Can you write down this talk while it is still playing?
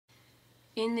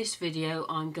In this video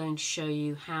I'm going to show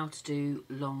you how to do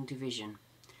long division.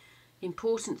 The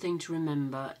important thing to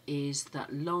remember is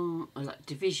that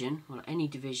division, well, any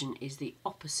division, is the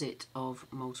opposite of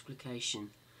multiplication.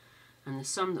 And the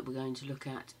sum that we're going to look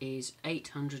at is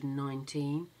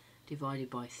 819 divided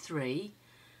by 3,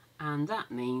 and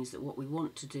that means that what we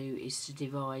want to do is to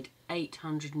divide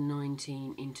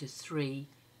 819 into 3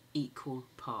 equal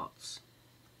parts.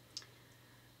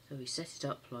 So we set it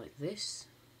up like this.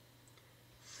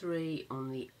 3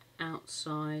 on the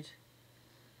outside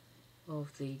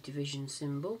of the division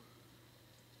symbol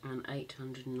and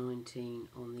 819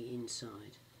 on the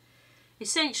inside.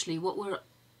 Essentially what we're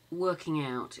working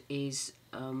out is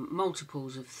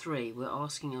multiples of 3. We're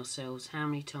asking ourselves how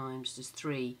many times does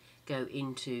 3 go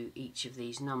into each of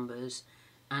these numbers,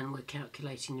 and we're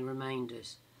calculating the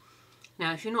remainders.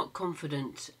 Now if you're not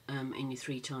confident in your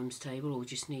 3 times table, or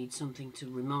just need something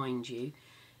to remind you,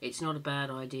 it's not a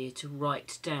bad idea to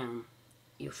write down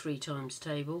your 3 times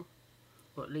table,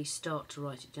 or at least start to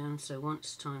write it down. So 1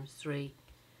 times 3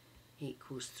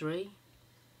 equals 3,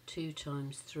 2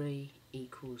 times 3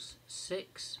 equals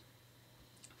 6,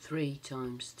 3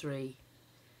 times 3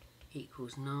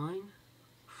 equals 9,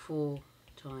 4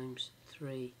 times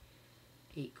 3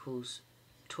 equals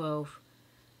 12,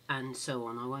 and so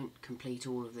on. I won't complete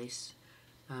all of this,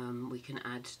 we can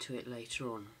add to it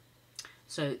later on.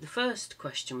 So the first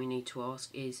question we need to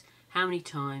ask is, how many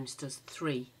times does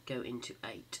 3 go into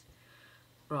 8?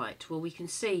 Right, well we can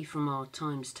see from our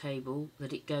times table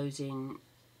that it goes in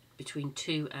between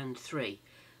 2 and 3,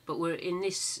 but we're in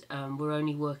this we're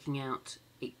only working out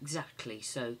exactly.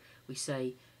 So we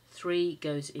say 3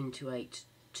 goes into 8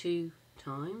 2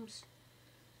 times,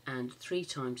 and 3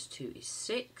 times 2 is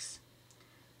 6.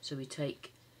 So we're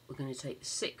going to take the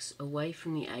 6 away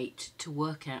from the 8 to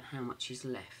work out how much is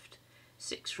left.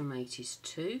 6 from 8 is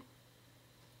 2.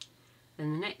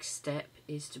 Then the next step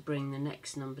is to bring the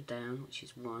next number down, which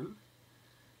is 1.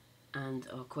 And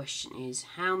our question is,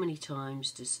 how many times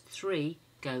does 3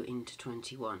 go into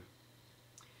 21?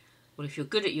 Well, if you're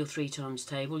good at your 3 times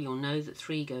table, you'll know that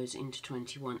 3 goes into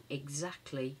 21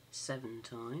 exactly 7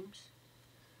 times.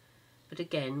 But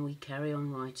again, we carry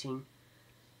on writing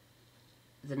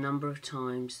the number of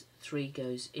times 3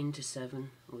 goes into 7.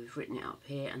 We've written it up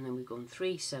here, and then we've gone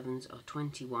 3 7s are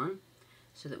 21,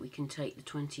 so that we can take the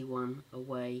 21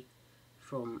 away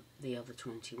from the other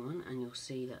 21, and you'll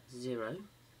see that's 0.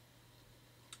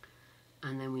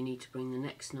 And then we need to bring the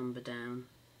next number down,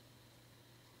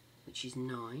 which is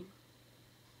 9,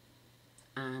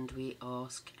 and we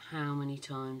ask, how many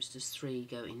times does 3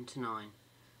 go into 9?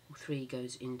 Well, 3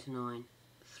 goes into 9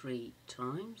 3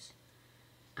 times,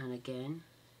 and again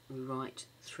we write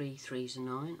 3 3s are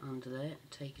 9 under there and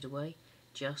take it away,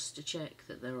 just to check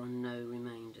that there are no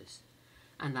remainders.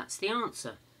 And that's the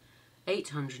answer.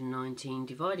 819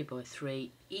 divided by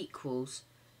 3 equals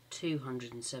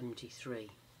 273.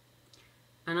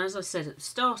 And as I said at the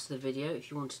start of the video, if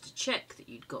you wanted to check that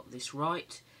you'd got this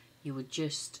right, you would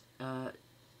just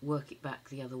work it back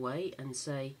the other way and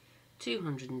say,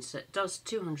 does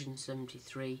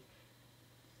 273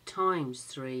 times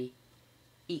 3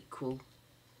 equal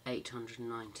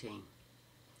 819?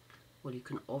 Well, you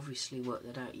can obviously work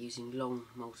that out using long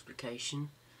multiplication,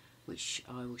 which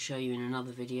I will show you in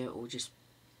another video, or just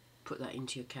put that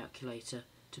into your calculator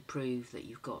to prove that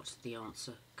you've got the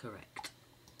answer correct.